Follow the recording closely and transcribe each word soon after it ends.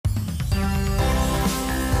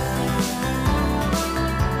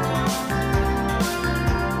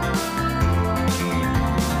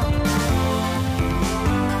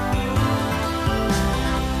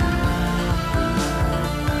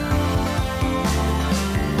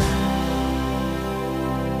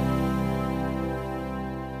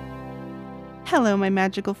Hello, my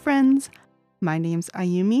magical friends. My name's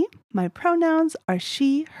Ayumi. My pronouns are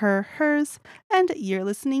she, her, hers, and you're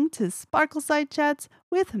listening to Sparkleside Chats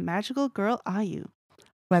with Magical Girl Ayu.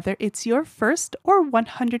 Whether it's your first or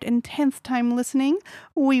 110th time listening,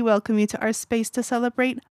 we welcome you to our space to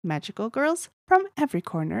celebrate magical girls from every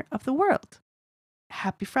corner of the world.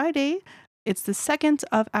 Happy Friday! It's the second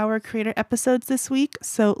of our creator episodes this week,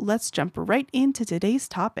 so let's jump right into today's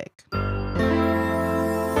topic.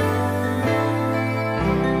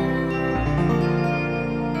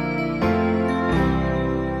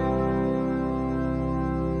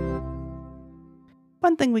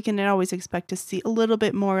 One thing we can always expect to see a little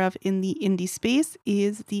bit more of in the indie space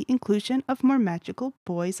is the inclusion of more magical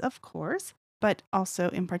boys, of course. But also,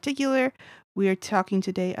 in particular, we are talking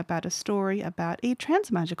today about a story about a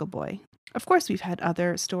trans magical boy. Of course, we've had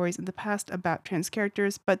other stories in the past about trans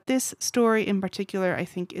characters, but this story in particular, I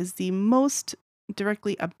think, is the most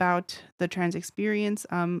directly about the trans experience.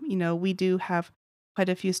 We do have quite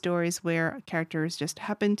a few stories where characters just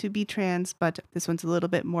happen to be trans, but this one's a little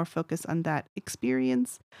bit more focused on that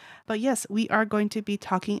experience. But yes, we are going to be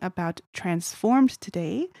talking about Transformed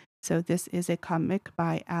today. So this is a comic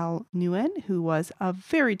by Al Nguyen, who was a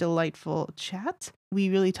very delightful chat. We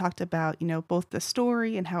really talked about, both the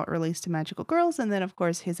story and how it relates to magical girls, and then of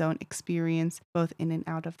course his own experience both in and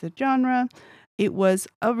out of the genre. It was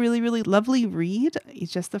a really, really lovely read.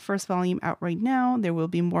 It's just the first volume out right now. There will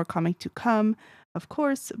be more comic to come, of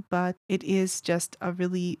course, but it is just a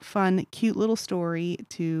really fun, cute little story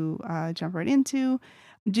to jump right into.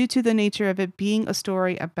 Due to the nature of it being a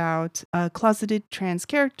story about a closeted trans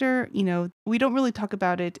character, we don't really talk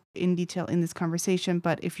about it in detail in this conversation,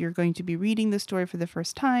 but if you're going to be reading the story for the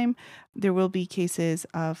first time, there will be cases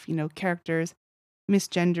of, characters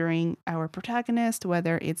misgendering our protagonist,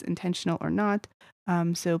 whether it's intentional or not.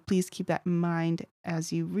 So please keep that in mind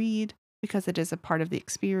as you read, because it is a part of the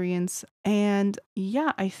experience. And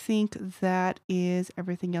yeah, I think that is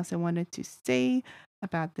everything else I wanted to say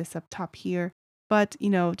about this up top here. But,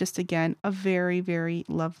 just again, a very, very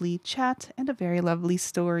lovely chat and a very lovely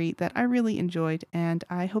story that I really enjoyed, and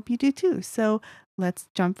I hope you do too. So let's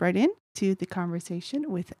jump right into the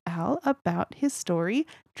conversation with Al about his story,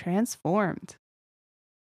 Transformed.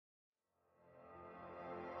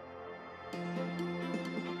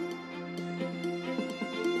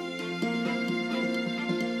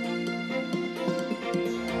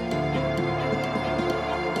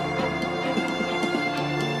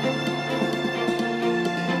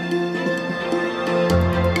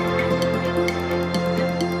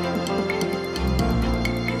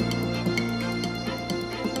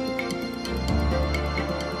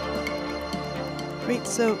 Great.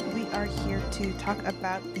 So we are here to talk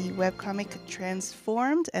about the webcomic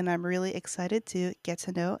Transformed, and I'm really excited to get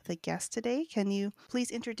to know the guest today. Can you please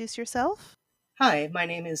introduce yourself? Hi, my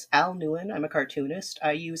name is Al Nguyen. I'm a cartoonist.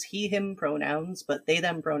 I use he, him pronouns, but they,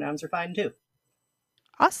 them pronouns are fine too.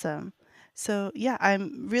 Awesome. So yeah,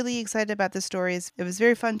 I'm really excited about the stories. It was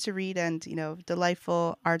very fun to read and,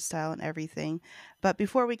 delightful art style and everything. But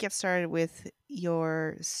before we get started with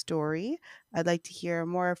your story, I'd like to hear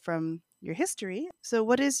more from your history. So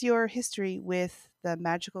what is your history with the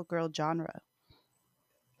magical girl genre?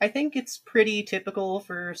 I think it's pretty typical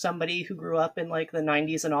for somebody who grew up in like the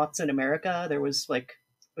 90s and aughts in America. There was like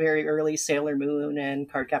very early Sailor Moon and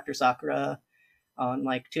Cardcaptor Sakura on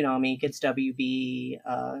like Toonami, Kids WB,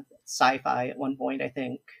 Sci-Fi at one point, I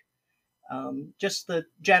think. Just the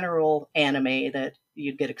general anime that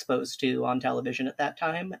you'd get exposed to on television at that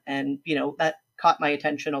time. And, that caught my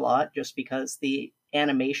attention a lot just because the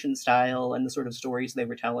animation style and the sort of stories they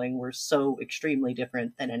were telling were so extremely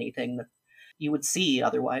different than anything that you would see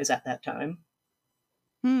otherwise at that time.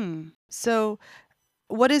 So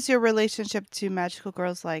what is your relationship to magical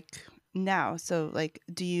girls like now? So like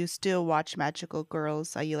do you still watch magical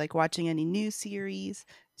girls? Are you like watching any new series?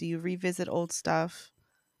 Do you revisit old stuff?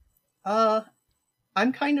 Uh,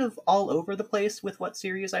 I'm kind of all over the place with what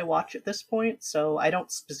series I watch at this point, so I don't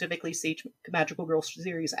specifically seek Magical Girl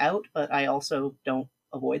series out, but I also don't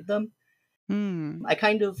avoid them. Hmm. I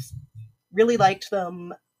kind of really liked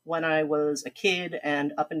them when I was a kid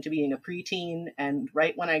and up into being a preteen, and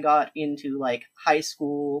right when I got into like high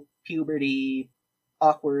school, puberty,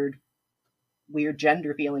 awkward, weird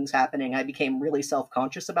gender feelings happening, I became really self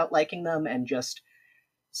conscious about liking them and just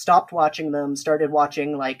stopped watching them, started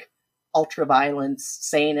watching like ultra violence,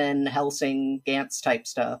 seinen, Helsing, Gantz type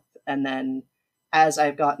stuff, and then as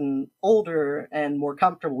I've gotten older and more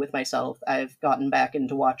comfortable with myself, I've gotten back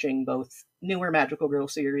into watching both newer Magical Girl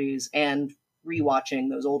series and rewatching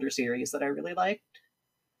those older series that I really liked.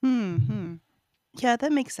 Hmm. Yeah,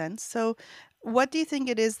 that makes sense. So What do you think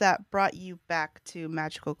it is that brought you back to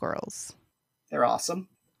Magical Girls? They're awesome.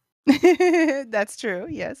 That's true,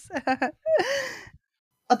 yes.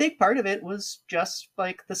 A big part of it was just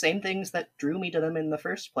like the same things that drew me to them in the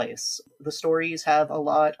first place. The stories have a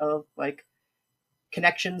lot of like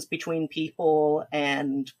connections between people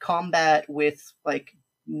and combat with like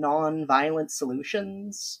non-violent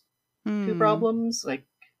solutions to Hmm. problems. Like,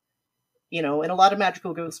 in a lot of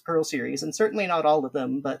Magical Girl series, and certainly not all of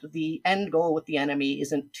them, but the end goal with the enemy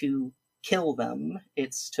isn't to kill them,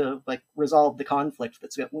 it's to like resolve the conflict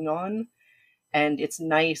that's going on. And it's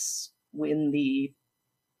nice in the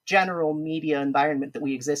general media environment that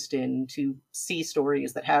we exist in to see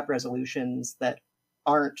stories that have resolutions that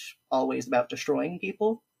aren't always about destroying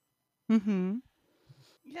people. Mm-hmm.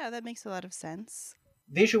 Yeah, that makes a lot of sense.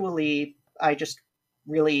 Visually, I just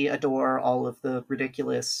really adore all of the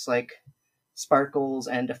ridiculous like sparkles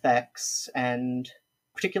and effects, and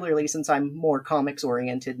particularly since I'm more comics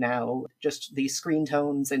oriented now, just the screen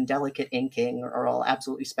tones and delicate inking are all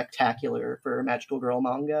absolutely spectacular for Magical Girl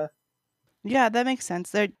manga. Yeah, that makes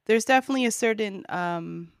sense. There's definitely a certain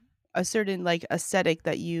like aesthetic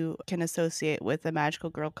that you can associate with a Magical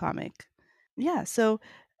Girl comic. Yeah, so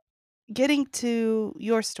getting to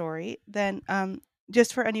your story, then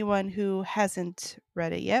just for anyone who hasn't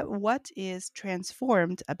read it yet, what is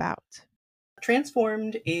Transformed about?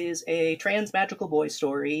 Transformed is a trans magical boy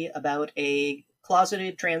story about a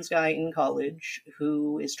closeted trans guy in college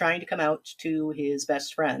who is trying to come out to his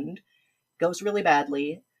best friend, goes really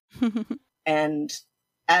badly, and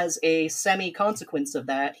as a semi consequence of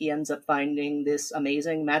that, he ends up finding this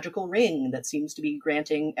amazing magical ring that seems to be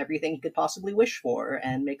granting everything he could possibly wish for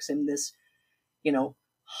and makes him this,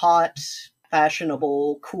 hot,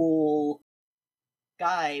 fashionable, cool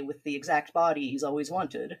guy with the exact body he's always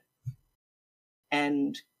wanted.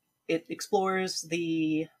 And it explores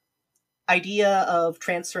the idea of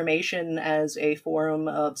transformation as a form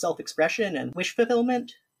of self expression and wish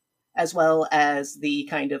fulfillment, as well as the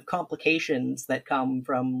kind of complications that come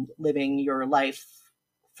from living your life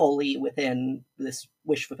fully within this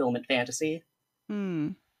wish fulfillment fantasy. Hmm.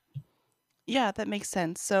 Yeah, that makes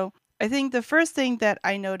sense. So I think the first thing that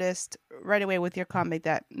I noticed right away with your comic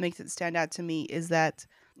that makes it stand out to me is that,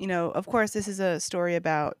 of course, this is a story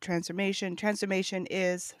about transformation. Transformation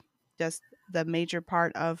is just the major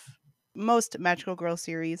part of most Magical Girl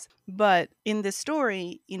series. But in this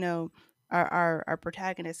story, our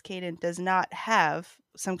protagonist, Caden, does not have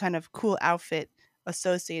some kind of cool outfit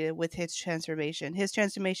associated with his transformation. His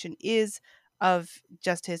transformation is of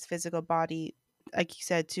just his physical body, like you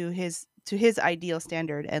said, to his ideal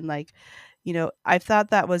standard. And like, I thought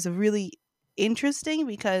that was really interesting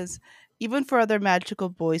because even for other magical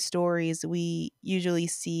boy stories, we usually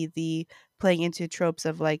see the playing into tropes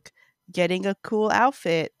of like getting a cool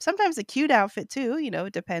outfit, sometimes a cute outfit too,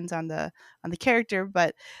 it depends on the character.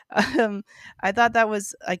 But um I thought that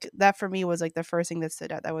was like that for me was like the first thing that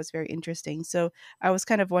stood out that was very interesting. So I was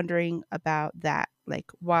kind of wondering about that,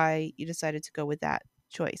 like why you decided to go with that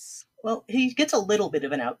choice. Well, he gets a little bit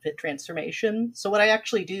of an outfit transformation. So, what I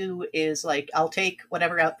actually do is, like, I'll take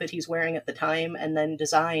whatever outfit he's wearing at the time and then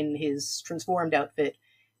design his transformed outfit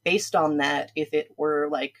based on that if it were,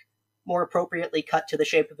 like, more appropriately cut to the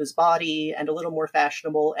shape of his body and a little more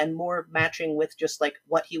fashionable and more matching with just, like,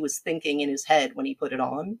 what he was thinking in his head when he put it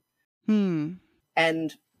on. Hmm.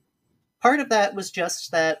 And part of that was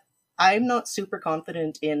just that I'm not super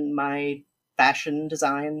confident in my fashion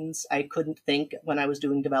designs. I couldn't think when I was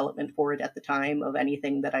doing development for it at the time of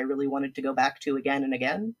anything that I really wanted to go back to again and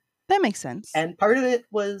again. That makes sense. And part of it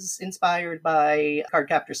was inspired by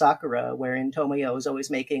Cardcaptor Sakura, wherein Tomoyo is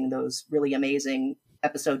always making those really amazing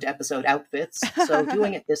episode to episode outfits. So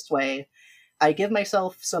doing it this way, I give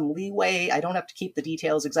myself some leeway. I don't have to keep the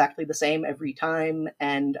details exactly the same every time,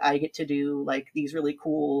 and I get to do like these really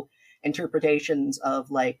cool interpretations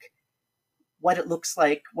of like what it looks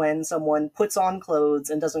like when someone puts on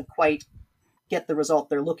clothes and doesn't quite get the result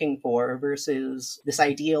they're looking for versus this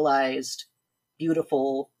idealized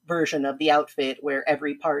beautiful version of the outfit where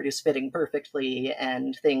every part is fitting perfectly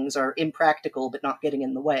and things are impractical but not getting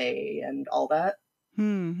in the way and all that.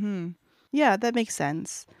 Hmm. Yeah, that makes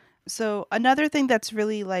sense. So another thing that's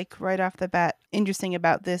really like right off the bat interesting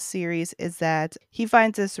about this series is that he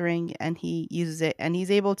finds this ring and he uses it and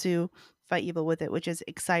he's able to fight evil with it, which is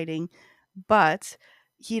exciting. But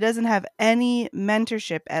he doesn't have any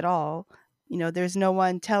mentorship at all. There's no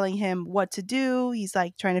one telling him what to do. He's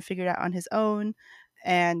like trying to figure it out on his own.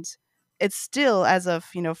 And it's still, as of,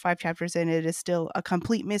 5 chapters in, it is still a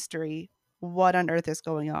complete mystery what on earth is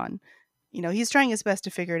going on. he's trying his best to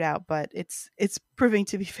figure it out, but it's proving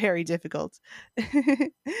to be very difficult.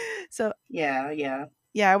 So Yeah, yeah.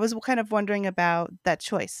 yeah, I was kind of wondering about that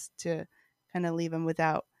choice to kind of leave him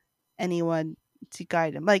without anyone to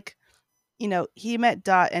guide him. Like, he met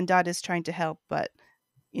Dot and Dot is trying to help, but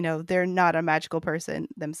they're not a magical person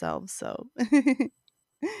themselves, so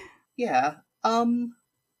Yeah.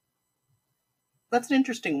 That's an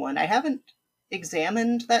interesting one. I haven't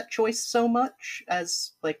examined that choice so much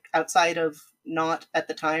as like outside of not at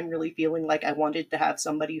the time really feeling like I wanted to have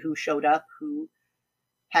somebody who showed up who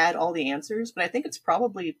had all the answers, but I think it's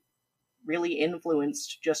probably really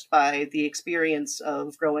influenced just by the experience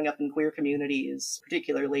of growing up in queer communities,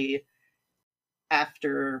 particularly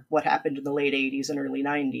after what happened in the late 80s and early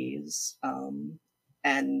 90s.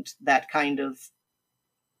 And that kind of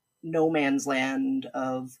no man's land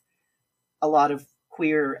of a lot of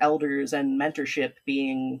queer elders and mentorship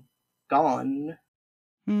being gone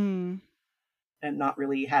Hmm. and not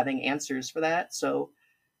really having answers for that. So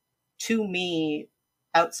to me,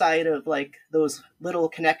 outside of like those little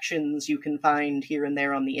connections you can find here and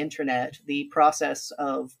there on the internet, the process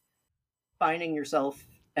of finding yourself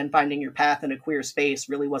and finding your path in a queer space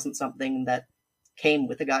really wasn't something that came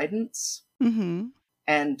with the guidance. Mhm.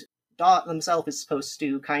 And Dot himself is supposed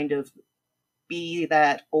to kind of be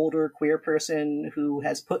that older queer person who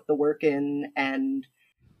has put the work in and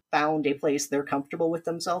found a place they're comfortable with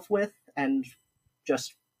themselves with and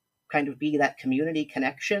just kind of be that community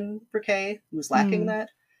connection for Kay, who's lacking Mm. that.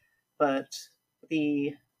 But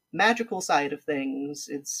the magical side of things,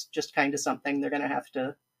 it's just kind of something they're going to have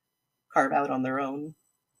to carve out on their own.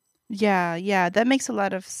 Yeah, yeah, that makes a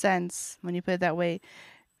lot of sense when you put it that way.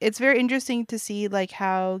 It's very interesting to see like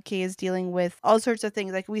how Kay is dealing with all sorts of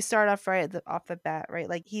things. Like we start off right off the bat, right?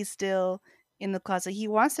 Like he's still in the closet. He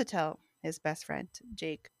wants to tell his best friend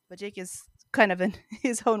Jake, but Jake is kind of in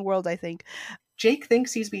his own world, I think. Jake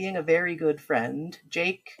thinks he's being a very good friend.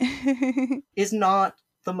 Jake is not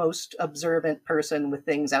the most observant person with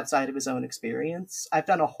things outside of his own experience. I've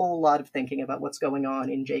done a whole lot of thinking about what's going on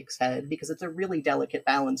in Jake's head because it's a really delicate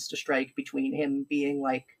balance to strike between him being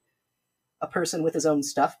like a person with his own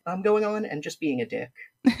stuff going on and just being a dick.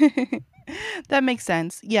 That makes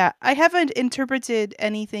sense. Yeah, I haven't interpreted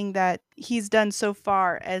anything that he's done so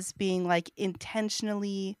far as being like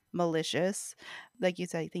intentionally malicious. Like you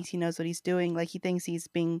said, he thinks he knows what he's doing. Like he thinks he's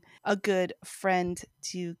being a good friend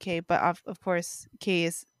to Kay, but of course, Kay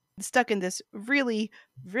is stuck in this really,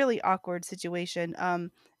 really awkward situation.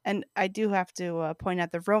 And I do have to point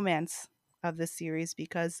out the romance of this series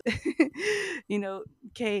because, you know,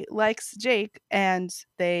 Kay likes Jake and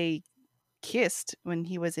they kissed when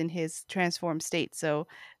he was in his transformed state. So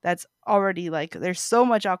that's already like there's so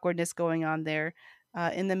much awkwardness going on there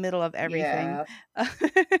in the middle of everything. Yeah,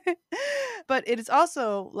 But it is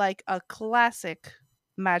also like a classic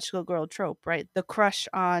magical girl trope, right? The crush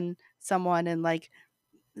on someone and like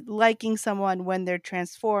liking someone when they're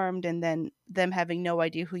transformed and then them having no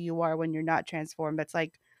idea who you are when you're not transformed. It's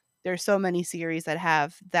like there's so many series that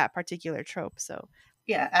have that particular trope. So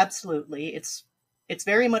yeah, absolutely. It's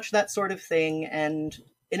very much that sort of thing, and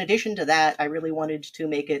in addition to that, I really wanted to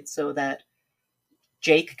make it so that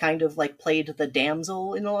Jake kind of like played the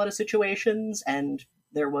damsel in a lot of situations, and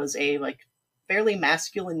there was a like fairly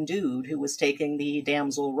masculine dude who was taking the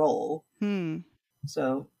damsel role. hmm.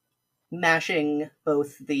 So mashing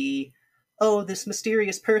both the oh, this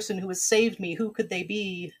mysterious person who has saved me, who could they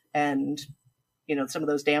be? And, some of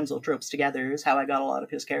those damsel tropes together is how I got a lot of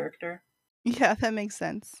his character. Yeah, that makes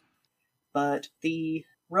sense. But the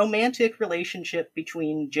romantic relationship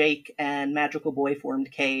between Jake and magical boy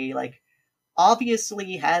formed Kay, like,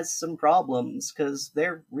 obviously has some problems because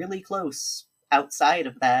they're really close outside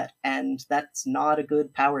of that, and that's not a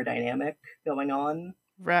good power dynamic going on.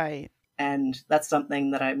 Right. And that's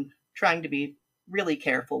something that I'm trying to be really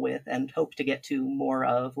careful with and hope to get to more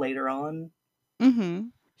of later on. Mm-hmm.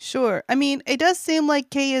 Sure. I mean, it does seem like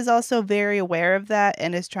Kay is also very aware of that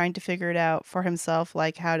and is trying to figure it out for himself,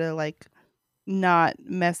 like how to like not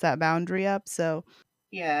mess that boundary up. So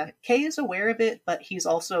Yeah, Kay is aware of it, but he's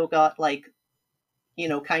also got like,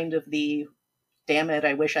 kind of the damn it,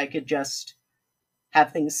 I wish I could just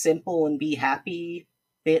have things simple and be happy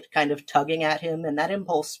bit kind of tugging at him, and that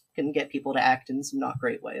impulse can get people to act in some not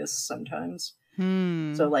great ways sometimes. So,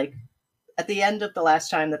 hmm. like, at the end of the last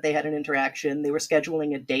time that they had an interaction, they were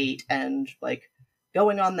scheduling a date, and, like,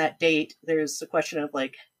 going on that date, there's a question of,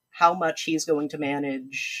 like, how much he's going to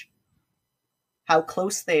manage, how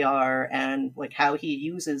close they are, and, like, how he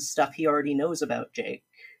uses stuff he already knows about Jake.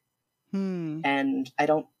 Hmm. And I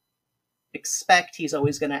don't expect he's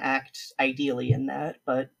always going to act ideally in that,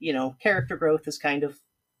 but, character growth is kind of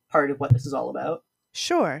part of what this is all about.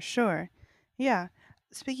 Sure, sure. Yeah.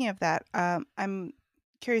 Speaking of that, I'm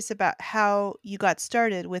curious about how you got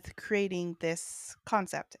started with creating this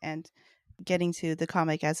concept and getting to the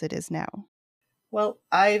comic as it is now. Well,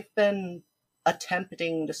 I've been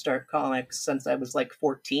attempting to start comics since I was like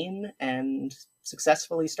 14 and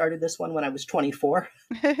successfully started this one when I was 24.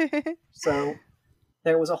 So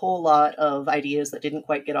there was a whole lot of ideas that didn't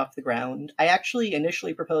quite get off the ground. I actually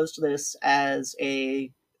initially proposed this as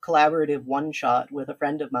a collaborative one shot with a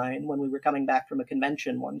friend of mine when we were coming back from a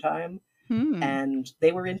convention one time, Hmm. and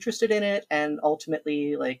they were interested in it and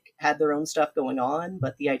ultimately like had their own stuff going on,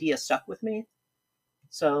 but the idea stuck with me.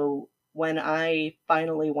 So when I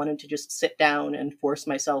finally wanted to just sit down and force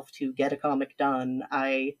myself to get a comic done,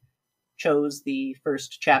 I chose the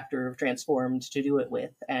first chapter of Transformed to do it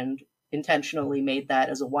with, and intentionally made that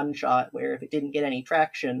as a one shot where if it didn't get any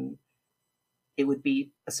traction, it would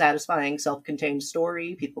be a satisfying self contained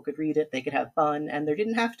story. People could read it, they could have fun, and there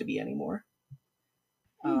didn't have to be any more.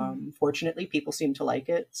 Hmm. Fortunately, people seem to like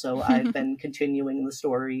it, so I've been continuing the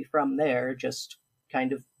story from there, just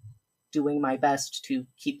kind of doing my best to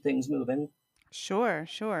keep things moving. Sure,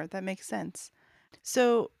 sure. That makes sense.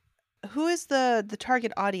 So, who is the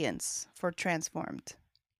target audience for Transformed?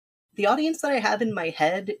 The audience that I have in my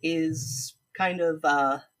head is kind of,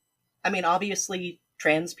 I mean, obviously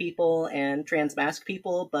trans people and trans mask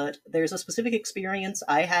people, but there's a specific experience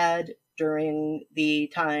I had during the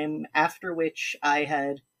time after which I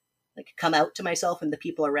had like come out to myself and the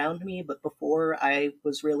people around me, but before I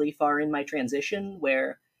was really far in my transition,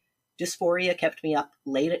 where dysphoria kept me up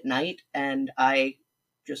late at night and I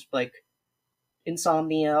just like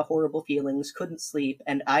insomnia, horrible feelings, couldn't sleep,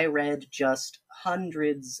 and I read just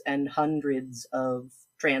hundreds and hundreds of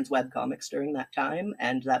trans webcomics during that time,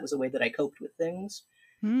 and that was a way that I coped with things.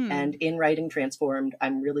 And Hmm. in writing Transformed,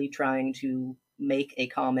 I'm really trying to make a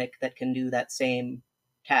comic that can do that same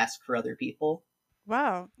task for other people.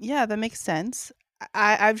 Wow. Yeah, that makes sense.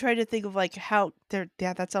 I'm trying to think of like how there.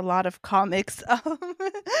 Yeah, that's a lot of comics.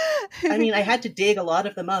 I mean, I had to dig a lot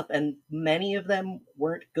of them up, and many of them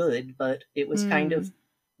weren't good, but it was kind Hmm. of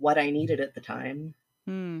what I needed at the time.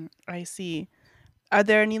 Hmm. I see. Are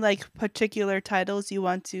there any like particular titles you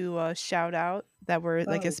want to shout out that were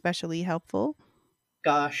like Oh, especially helpful?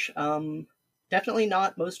 gosh, definitely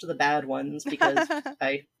not most of the bad ones because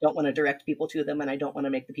I don't want to direct people to them and I don't want to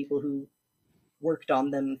make the people who worked on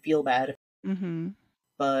them feel bad. Mm-hmm.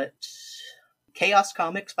 But Chaos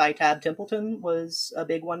Comics by Tab Templeton was a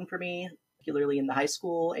big one for me, particularly in the high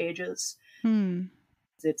school ages. Hmm.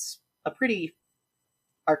 It's a pretty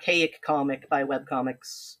archaic comic by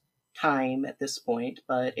webcomics time at this point,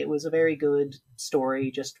 but it was a very good story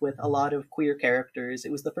just with a lot of queer characters.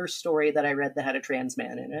 It was the first story that I read that had a trans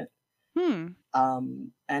man in it. Hmm.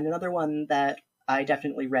 And another one that I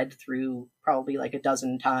definitely read through probably like a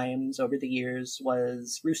dozen times over the years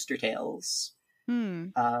was Rooster Tales, Hmm.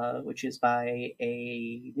 which is by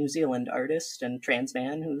a New Zealand artist and trans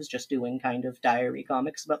man who's just doing kind of diary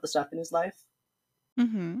comics about the stuff in his life.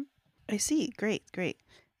 Mm-hmm. I see. Great, great.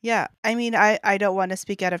 Yeah. I mean, I don't want to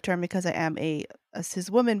speak out of turn because I am a cis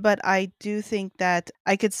woman, but I do think that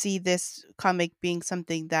I could see this comic being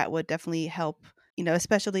something that would definitely help,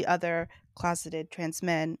 especially other closeted trans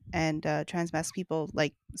men and trans masc people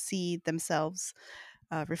like see themselves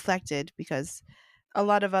reflected because a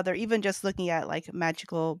lot of other, even just looking at like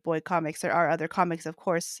magical boy comics, there are other comics, of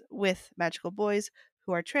course, with magical boys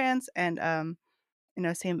who are trans and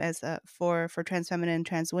same as for trans feminine and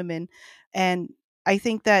trans women. And I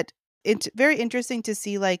think that it's very interesting to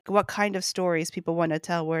see like what kind of stories people want to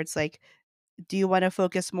tell, where it's like, do you want to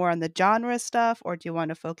focus more on the genre stuff, or do you want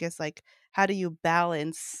to focus like how do you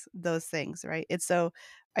balance those things, right? It's so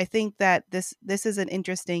I think that this is an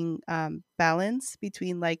interesting balance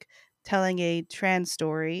between like telling a trans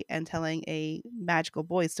story and telling a magical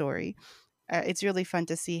boy story. It's really fun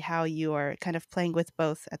to see how you are kind of playing with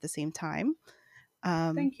both at the same time.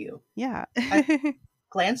 um Thank you. yeah. I've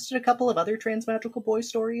glanced at a couple of other trans magical boy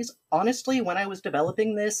stories. Honestly, when I was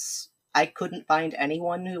developing this, I couldn't find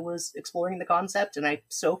anyone who was exploring the concept, and I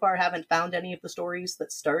so far haven't found any of the stories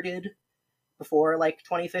that started before like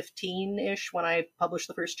 2015 ish when I published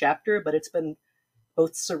the first chapter, but it's been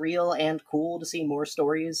both surreal and cool to see more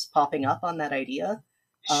stories popping up on that idea.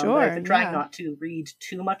 But I've Sure, been trying yeah. not to read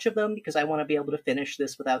too much of them because I want to be able to finish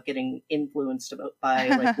this without getting influenced by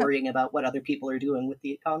like worrying about what other people are doing with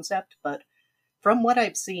the concept. But from what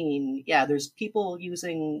I've seen, yeah, there's people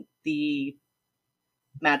using the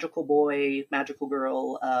magical boy, magical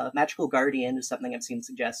girl, magical guardian is something I've seen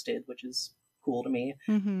suggested, which is cool to me.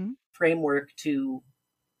 Mhm. Framework to,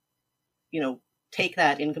 you know, take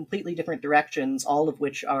that in completely different directions, all of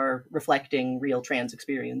which are reflecting real trans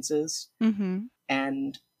experiences. Mm-hmm.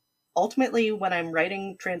 And ultimately, when I'm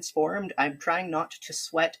writing Transformed, I'm trying not to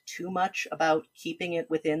sweat too much about keeping it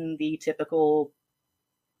within the typical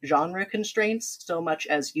genre constraints so much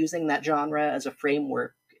as using that genre as a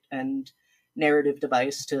framework and narrative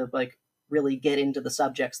device to like really get into the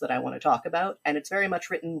subjects that I want to talk about. And it's very much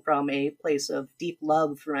written from a place of deep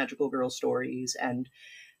love for magical girl stories and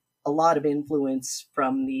a lot of influence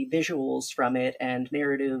from the visuals from it and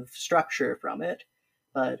narrative structure from it.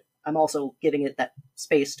 But I'm also giving it that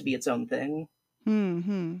space to be its own thing.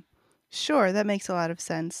 Hmm. Sure, that makes a lot of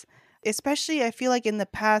sense. Especially, I feel like in the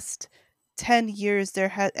past 10 years, there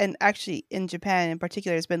had, and actually in Japan in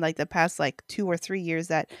particular, it's been like the past like 2 or 3 years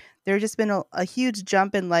that there just been a huge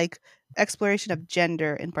jump in like exploration of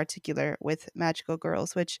gender in particular with magical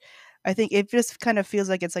girls, which I think it just kind of feels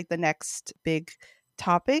like it's like the next big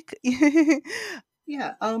topic.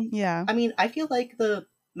 Yeah, Yeah. I mean, I feel like the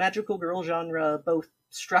magical girl genre, both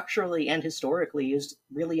structurally and historically, is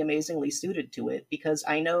really amazingly suited to it because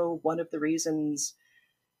I know one of the reasons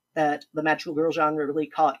that the magical girl genre really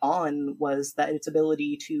caught on was that its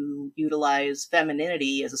ability to utilize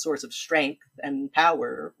femininity as a source of strength and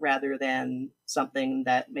power rather than something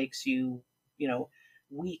that makes you, you know,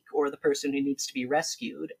 weak or the person who needs to be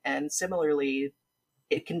rescued. And similarly,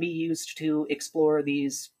 it can be used to explore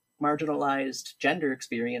these marginalized gender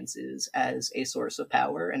experiences as a source of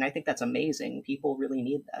power. And I think that's amazing. People really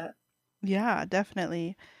need that. Yeah,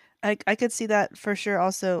 definitely. I could see that for sure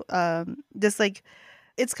also. Just like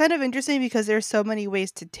it's kind of interesting because there's so many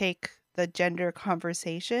ways to take the gender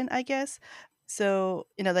conversation, I guess. So,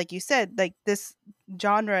 like you said, like this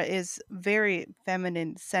genre is very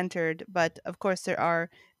feminine centered, but of course there are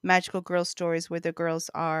magical girl stories where the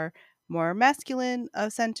girls are more masculine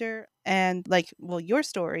center, and like, well, your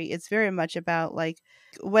story is very much about like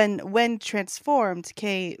when transformed,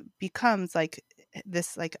 Kay becomes like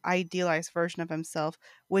this like idealized version of himself,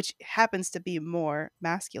 which happens to be more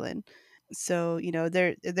masculine. So,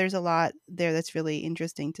 there's a lot there that's really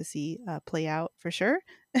interesting to see play out for sure.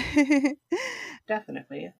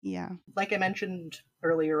 Definitely. Yeah. Like I mentioned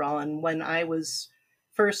earlier on, when I was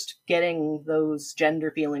first getting those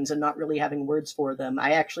gender feelings and not really having words for them,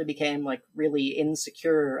 I actually became like really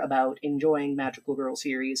insecure about enjoying magical girl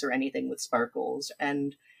series or anything with sparkles.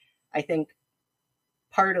 And I think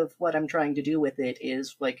part of what I'm trying to do with it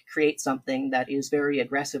is like create something that is very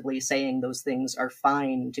aggressively saying those things are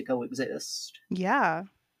fine to coexist. Yeah.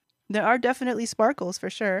 There are definitely sparkles for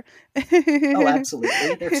sure. Oh,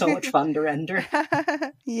 absolutely. They're so much fun to render.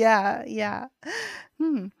 Yeah, yeah.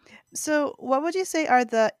 Hmm. So, what would you say are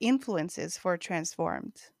the influences for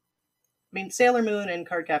Transformed? I mean, Sailor Moon and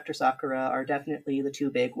Cardcaptor Sakura are definitely the two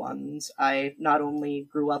big ones. I not only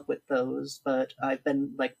grew up with those, but I've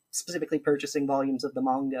been like specifically purchasing volumes of the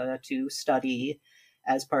manga to study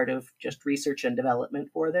as part of just research and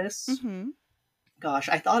development for this. Mhm. Gosh,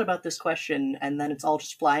 I thought about this question and then it's all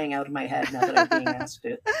just flying out of my head now that I'm being asked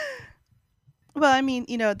it. Well, I mean,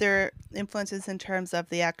 there are influences in terms of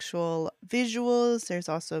the actual visuals. There's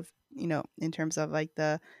also, in terms of like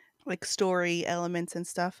the like story elements and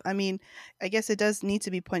stuff. I mean, I guess it does need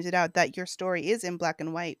to be pointed out that your story is in black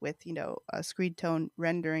and white with, a screen tone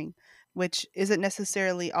rendering, which isn't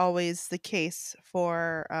necessarily always the case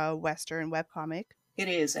for a Western webcomic. It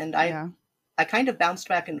is, and Yeah. I kind of bounced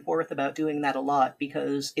back and forth about doing that a lot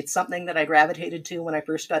because it's something that I gravitated to when I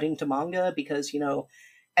first got into manga because,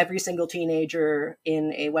 every single teenager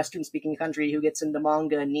in a Western speaking country who gets into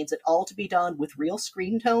manga needs it all to be done with real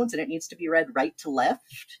screen tones and it needs to be read right to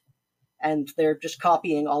left. And they're just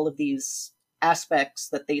copying all of these aspects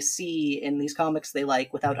that they see in these comics they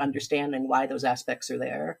like without understanding why those aspects are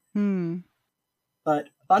there. Hmm. But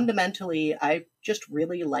fundamentally, I just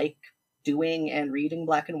really like doing and reading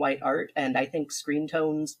black and white art, and I think screen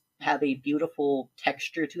tones have a beautiful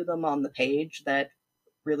texture to them on the page that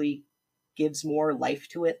really gives more life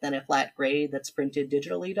to it than a flat gray that's printed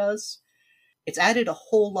digitally does. It's added a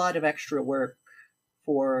whole lot of extra work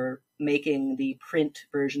for making the print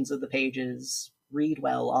versions of the pages read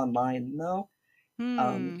well online, though,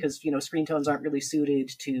 Hmm. because screen tones aren't really suited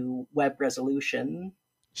to web resolution.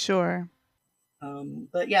 Sure.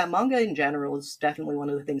 But yeah, manga in general is definitely one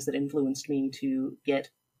of the things that influenced me to get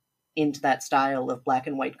into that style of black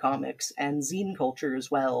and white comics and zine culture as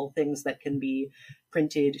well. Things that can be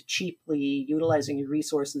printed cheaply, utilizing your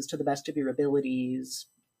resources to the best of your abilities.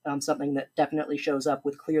 Something that definitely shows up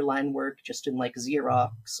with clear line work, just in like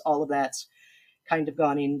Xerox. All of that's kind of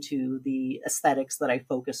gone into the aesthetics that I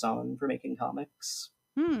focus on for making comics.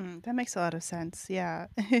 That makes a lot of sense. Yeah.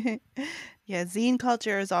 Yeah, zine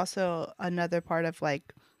culture is also another part of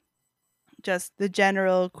like just the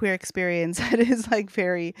general queer experience that is like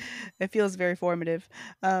very it feels very formative.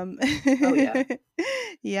 Um Oh yeah.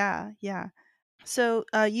 yeah, yeah. So,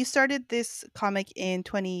 you started this comic in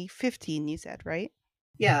 2015, you said, right?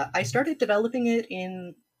 Yeah, I started developing it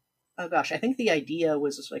in, oh gosh, I think the idea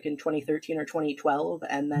was like in 2013 or 2012,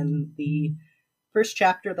 and then the first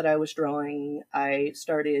chapter that I was drawing, I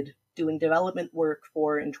started doing development work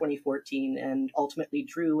for in 2014 and ultimately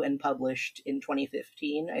drew and published in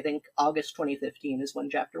 2015. I think August 2015 is when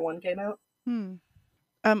chapter 1 came out. Hmm.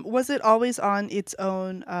 Was it always on its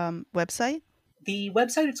own website? The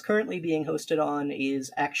website it's currently being hosted on is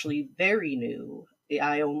actually very new.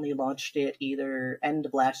 I only launched it either end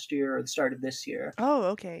of last year or the start of this year, Oh,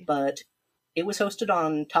 okay. but it was hosted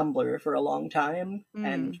on Tumblr for a long time,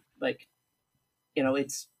 and Hmm. like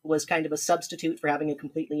it's was kind of a substitute for having a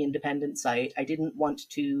completely independent site. I didn't want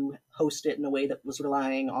to host it in a way that was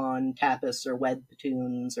relying on Tapas or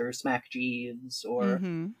Webtoons or Smack Jeeves or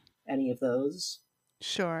Mm-hmm. any of those.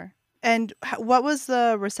 Sure. And what was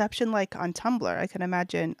the reception like on Tumblr? I can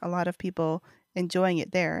imagine a lot of people enjoying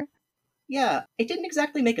it there. Yeah, it didn't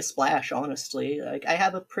exactly make a splash, honestly. Like I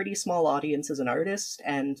have a pretty small audience as an artist,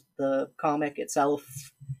 and the comic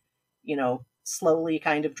itself, slowly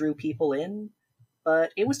kind of drew people in.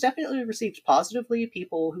 But it was definitely received positively.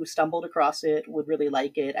 People who stumbled across it would really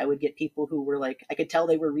like it. I would get people who were like, I could tell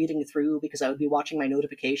they were reading through because I would be watching my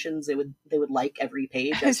notifications. They would like every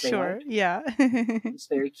page as they Sure. went. Yeah. It was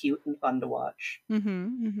very cute and fun to watch.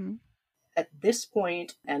 Mm-hmm. Mm-hmm. At this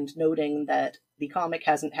point, and noting that the comic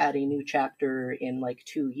hasn't had a new chapter in like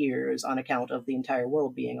 2 years on account of the entire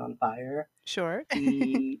world being on fire, Sure.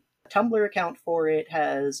 the Tumblr account for it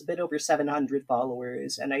has a bit over 700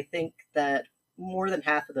 followers, and I think that more than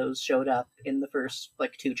half of those showed up in the first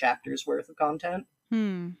like 2 chapters worth of content.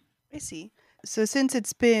 Hmm. I see. So since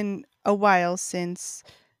it's been a while since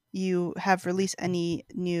you have released any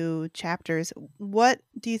new chapters, what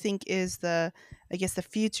do you think is I guess, the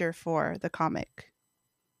future for the comic?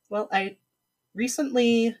 Well, I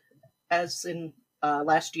recently, as in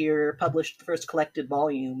last year, published the first collected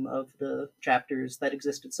volume of the chapters that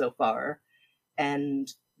existed so far,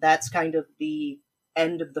 and that's kind of the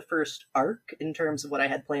end of the first arc in terms of what I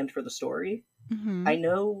had planned for the story. I Mm-hmm.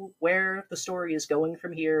 know where the story is going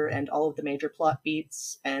from here and all of the major plot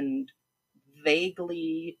beats, and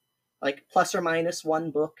vaguely, like plus or minus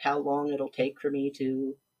one book, how long it'll take for me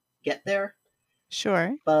to get there.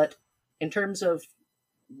 Sure. But in terms of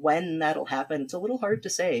when that'll happen, it's a little hard to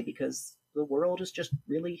say because the world is just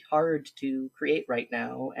really hard to create right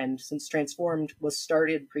now. And since Transformed was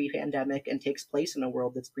started pre pandemic and takes place in a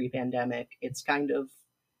world that's pre pandemic, it's kind of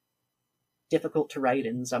difficult to write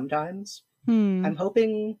in sometimes. Hmm. I'm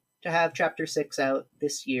hoping to have Chapter 6 out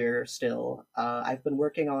this year still. I've been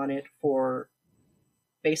working on it for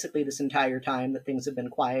basically this entire time that things have been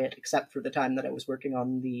quiet, except for the time that I was working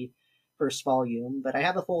on the first volume. But I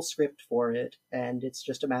have a full script for it, and it's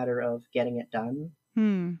just a matter of getting it done.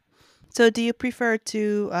 Hmm. So do you prefer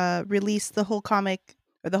to release the whole comic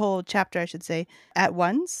or the whole chapter, I should say, at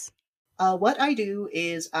once? What I do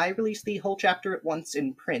is I release the whole chapter at once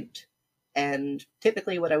in print. And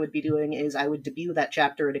typically, what I would be doing is I would debut that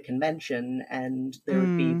chapter at a convention, and there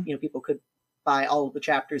would be, Hmm. people could buy all of the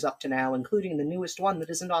chapters up to now, including the newest one that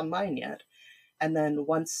isn't online yet. And then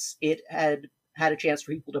once it had a chance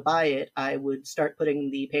for people to buy it, I would start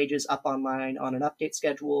putting the pages up online on an update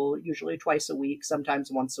schedule, usually twice a week,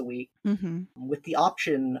 sometimes once a week, Mm-hmm. with the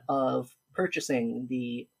option of purchasing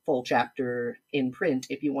the full chapter in print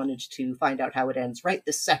if you wanted to find out how it ends right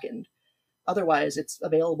this second. Otherwise, it's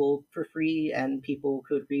available for free and people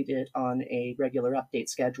could read it on a regular update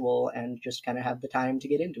schedule and just kind of have the time to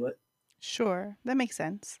get into it. Sure, that makes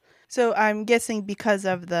sense. So I'm guessing because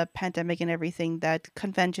of the pandemic and everything that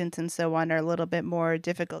conventions and so on are a little bit more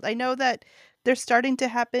difficult. I know that they're starting to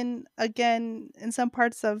happen again in some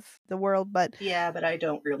parts of the world, but Yeah, but I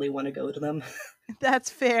don't really want to go to them.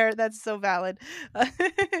 that's fair. That's so valid.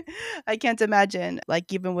 I can't imagine,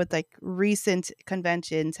 like, even with like recent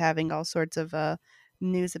conventions having all sorts of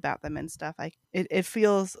news about them and stuff. It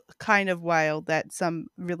feels kind of wild that some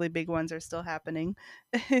really big ones are still happening.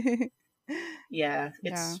 Yeah,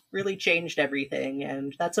 Yeah. it's really changed everything,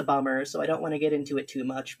 and that's a bummer, so I don't want to get into it too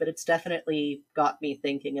much, but it's definitely got me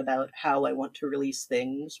thinking about how I want to release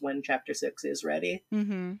things when Chapter 6 is ready.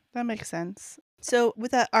 Mm-hmm. That makes sense. So,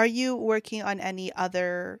 with that, are you working on any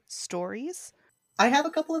other stories? I have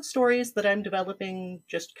a couple of stories that I'm developing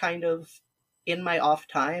just kind of in my off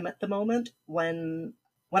time at the moment. When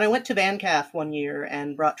when I went to VanCaf one year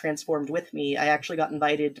and brought Transformed with me, I actually got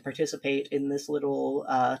invited to participate in this little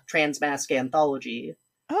Transmask anthology,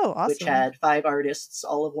 Oh, which awesome. had 5 artists,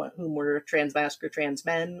 all of whom were transmask or trans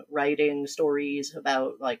men, writing stories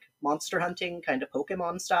about like monster hunting, kind of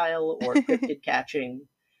Pokemon style, or cryptid catching.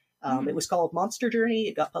 It Hmm. was called Monster Journey.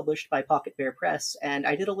 It got published by Pocket Bear Press, and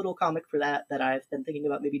I did a little comic for that I've been thinking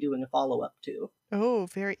about maybe doing a follow up to. Oh,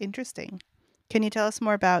 very interesting. Can you tell us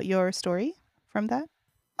more about your story from that?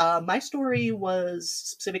 My story was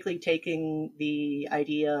specifically taking the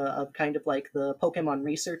idea of kind of like the Pokemon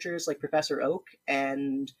researchers, like Professor Oak,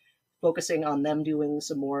 and focusing on them doing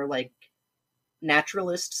some more like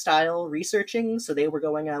naturalist style researching. So they were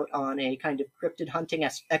going out on a kind of cryptid hunting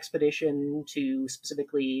expedition to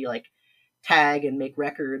specifically like tag and make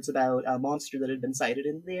records about a monster that had been sighted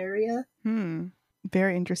in the area. Hmm.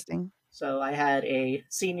 Very interesting. So I had a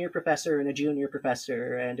senior professor and a junior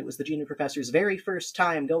professor, and it was the junior professor's very first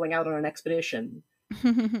time going out on an expedition.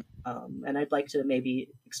 And I'd like to maybe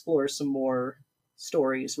explore some more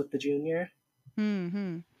stories with the junior.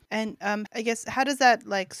 Hmm. And I guess how does that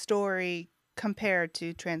like story compare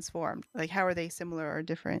to Transformed? Like how are they similar or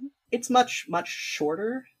different? It's much, much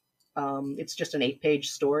shorter. It's just an 8 page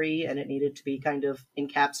story, and it needed to be kind of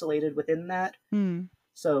encapsulated within that. Hmm.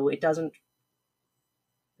 So it doesn't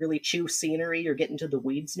really chew scenery or get into the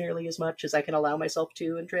weeds nearly as much as I can allow myself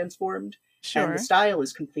to in Transformed. And the Sure. style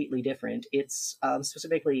is completely different. It's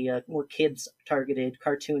specifically a more kids targeted,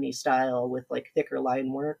 cartoony style with like thicker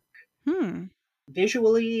line work. Hmm.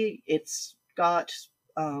 Visually, it's got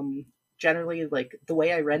um, generally like the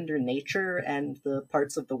way I render nature and the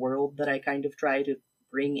parts of the world that I kind of try to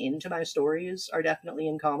bring into my stories are definitely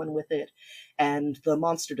in common with it. And the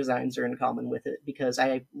monster designs are in common with it because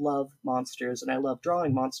I love monsters and I love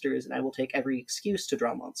drawing monsters and I will take every excuse to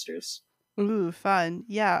draw monsters. Ooh, fun.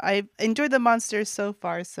 Yeah, I enjoyed the monsters so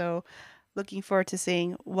far, so looking forward to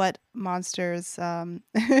seeing what monsters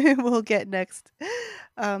we'll get next.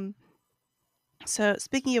 Um, so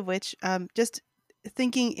speaking of which, just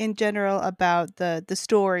thinking in general about the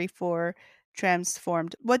story for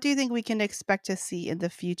Transformed, what do you think we can expect to see in the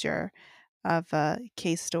future of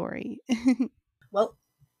Kay's story? Well,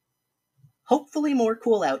 hopefully more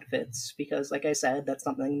cool outfits because, like I said, that's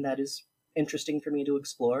something that is interesting for me to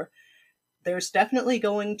explore. There's definitely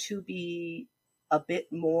going to be a bit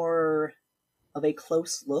more of a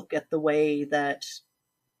close look at the way that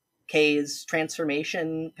Kay's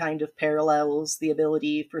transformation kind of parallels the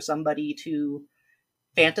ability for somebody to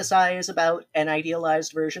fantasize about an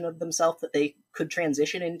idealized version of themselves that they could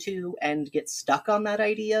transition into and get stuck on that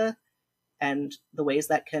idea, and the ways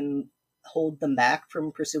that can hold them back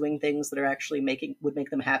from pursuing things that are actually making would make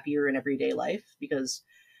them happier in everyday life. Because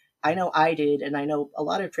I know I did, and I know a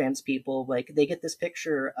lot of trans people, like they get this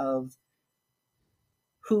picture of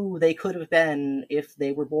who they could have been if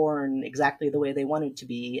they were born exactly the way they wanted to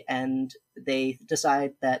be, and they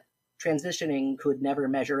decide that transitioning could never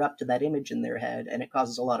measure up to that image in their head, and it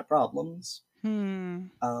causes a lot of problems. Hmm.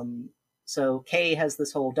 Um, so Kay has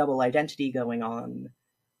this whole double identity going on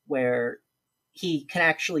where he can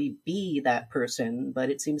actually be that person, but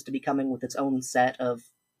it seems to be coming with its own set of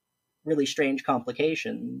really strange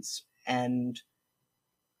complications. And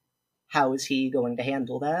how is he going to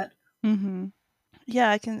handle that? Mm-hmm. Yeah,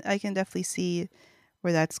 I can definitely see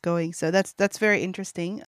where that's going. So that's very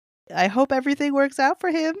interesting. I hope everything works out for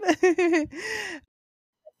him.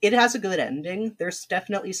 It has a good ending. There's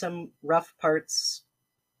definitely some rough parts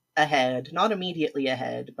ahead, not immediately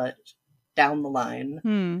ahead, but down the line.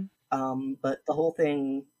 Hmm. But the whole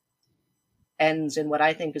thing ends in what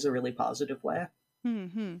I think is a really positive way.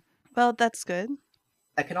 Hmm. Well, that's good.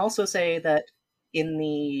 I can also say that in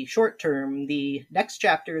the short term, the next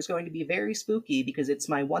chapter is going to be very spooky because it's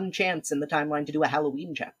my one chance in the timeline to do a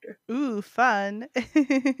Halloween chapter. Ooh, fun.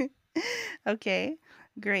 Okay,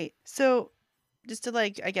 great. So, just to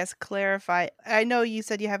like, I guess clarify, I know you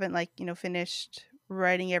said you haven't like, finished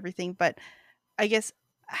writing everything, but I guess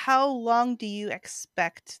how long do you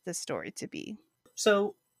expect the story to be?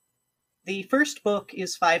 So, the first book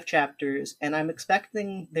is 5 chapters, and I'm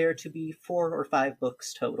expecting there to be 4 or 5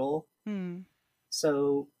 books total. Hmm.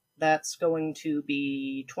 So, that's going to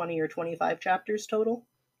be 20 or 25 chapters total.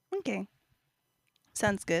 Okay.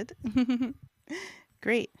 Sounds good.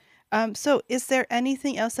 Great. So is there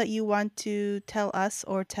anything else that you want to tell us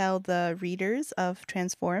or tell the readers of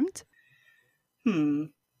Transformed? Hmm.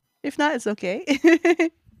 If not, it's okay.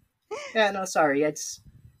 Yeah, no, sorry. It's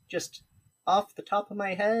just off the top of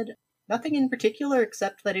my head. Nothing in particular,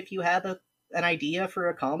 except that if you have an idea for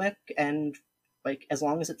a comic and, like, as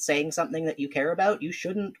long as it's saying something that you care about, you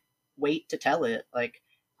shouldn't wait to tell it. Like,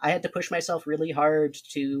 I had to push myself really hard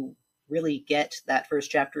to really get that first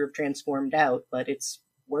chapter of Transformed out, but it's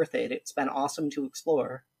worth it. It's been awesome to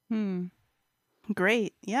explore. Hmm.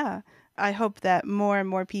 Great. Yeah. I hope that more and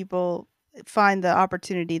more people find the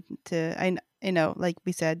opportunity to, I know, like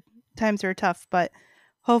we said, times are tough, but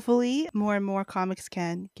hopefully more and more comics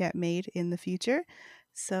can get made in the future.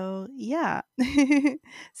 So, yeah.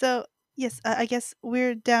 So, yes, I guess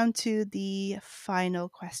we're down to the final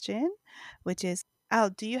question, which is Al,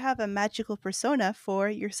 do you have a magical persona for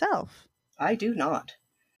yourself? I do not.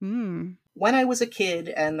 Hmm. When I was a kid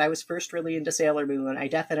and I was first really into Sailor Moon, I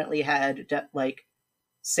definitely had like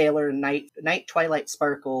Sailor Night Twilight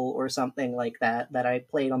Sparkle or something like that I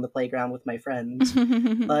played on the playground with my friends.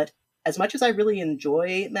 But as much as I really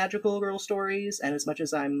enjoy magical girl stories and as much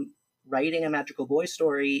as I'm writing a magical boy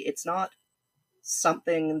story, it's not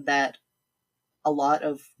something that a lot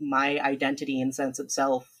of my identity and sense of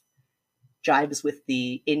self jives with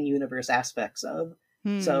the in-universe aspects of.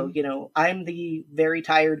 So, Hmm. I'm the very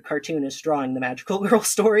tired cartoonist drawing the magical girl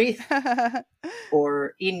story.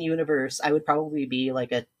 Or in universe, I would probably be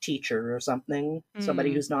like a teacher or something. Somebody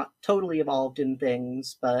Hmm. who's not totally evolved in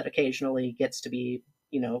things, but occasionally gets to be,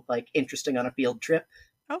 like interesting on a field trip.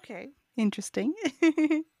 Okay. Interesting.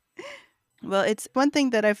 Well, it's one thing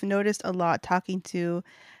that I've noticed a lot talking to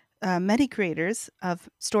many creators of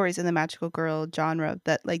stories in the magical girl genre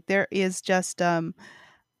that like there is just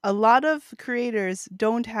a lot of creators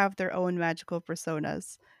don't have their own magical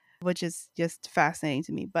personas, which is just fascinating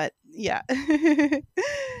to me. But yeah.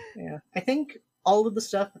 Yeah. I think all of the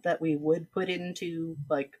stuff that we would put into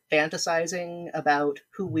like fantasizing about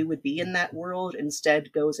who we would be in that world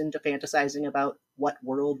instead goes into fantasizing about what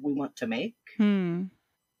world we want to make. Hmm.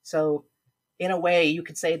 So, in a way, you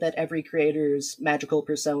could say that every creator's magical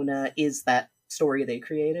persona is that story they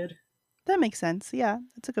created. That makes sense. Yeah,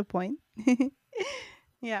 that's a good point.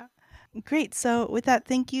 Yeah. Great. So, with that,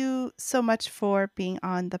 thank you so much for being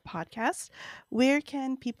on the podcast. Where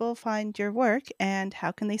can people find your work and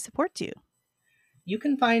how can they support you? You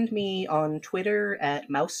can find me on Twitter at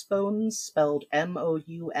Mousebones, spelled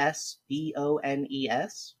Mousbones,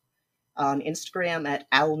 on Instagram at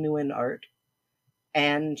AlNewenArt,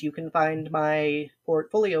 and you can find my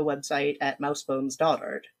portfolio website at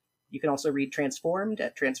mousebones.art. You can also read Transformed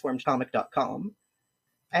at transformedcomic.com.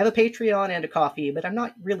 I have a Patreon and a Ko-fi, but I'm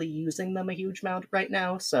not really using them a huge amount right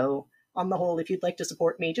now, so on the whole, if you'd like to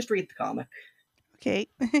support me, just read the comic. Okay.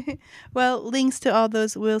 Well, links to all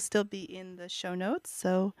those will still be in the show notes.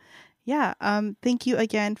 So, yeah, thank you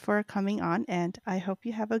again for coming on, and I hope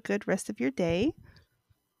you have a good rest of your day.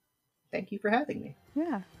 Thank you for having me.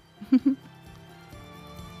 Yeah.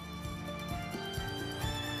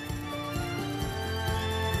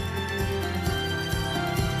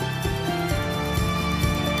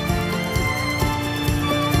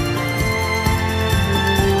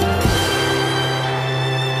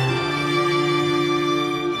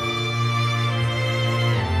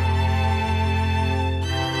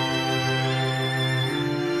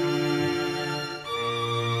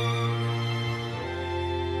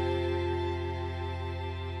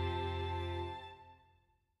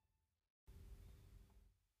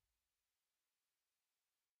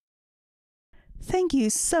 Thank you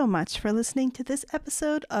so much for listening to this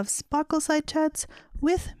episode of Sparkleside Chats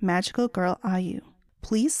with Magical Girl IU.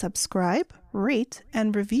 Please subscribe, rate,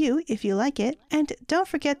 and review if you like it, and don't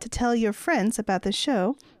forget to tell your friends about the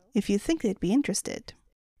show if you think they'd be interested.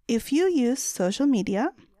 If you use social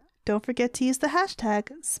media, don't forget to use the hashtag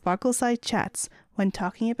SparkleSideChats when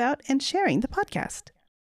talking about and sharing the podcast.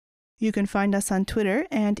 You can find us on Twitter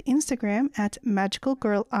and Instagram at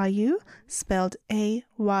MagicalGirlIU, spelled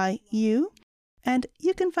AYU, and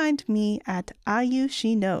you can find me at IU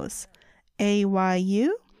She Knows,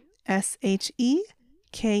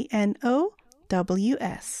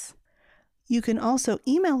 AYUSHEKNOWS. You can also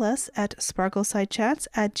email us at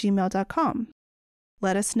sparklesidechats@gmail.com.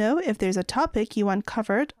 Let us know if there's a topic you want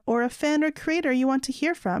covered or a fan or creator you want to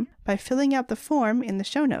hear from by filling out the form in the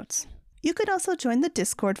show notes. You could also join the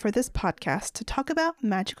Discord for this podcast to talk about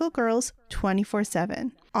magical girls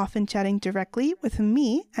 24/7, often chatting directly with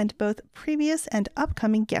me and both previous and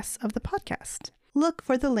upcoming guests of the podcast. Look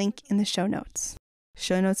for the link in the show notes.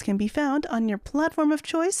 Show notes can be found on your platform of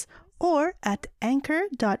choice or at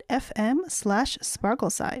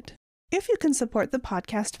anchor.fm/sparkleside. If you can support the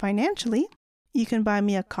podcast financially, you can buy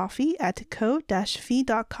me a coffee at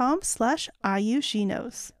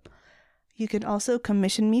ko-fi.com/IUSheKnows. You can also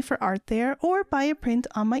commission me for art there or buy a print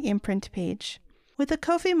on my imprint page. With a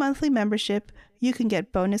Ko-fi monthly membership, you can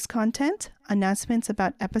get bonus content, announcements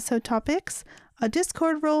about episode topics, a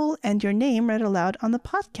Discord role, and your name read aloud on the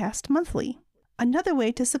podcast monthly. Another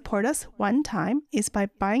way to support us one time is by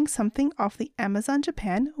buying something off the Amazon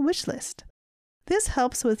Japan wishlist. This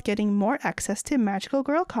helps with getting more access to Magical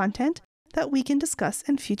Girl content that we can discuss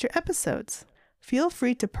in future episodes. Feel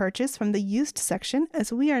free to purchase from the used section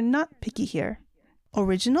as we are not picky here.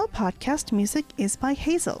 Original podcast music is by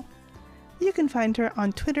Hazel. You can find her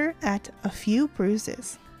on Twitter at A Few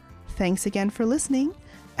Bruises. Thanks again for listening,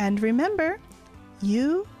 and remember,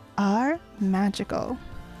 you are magical.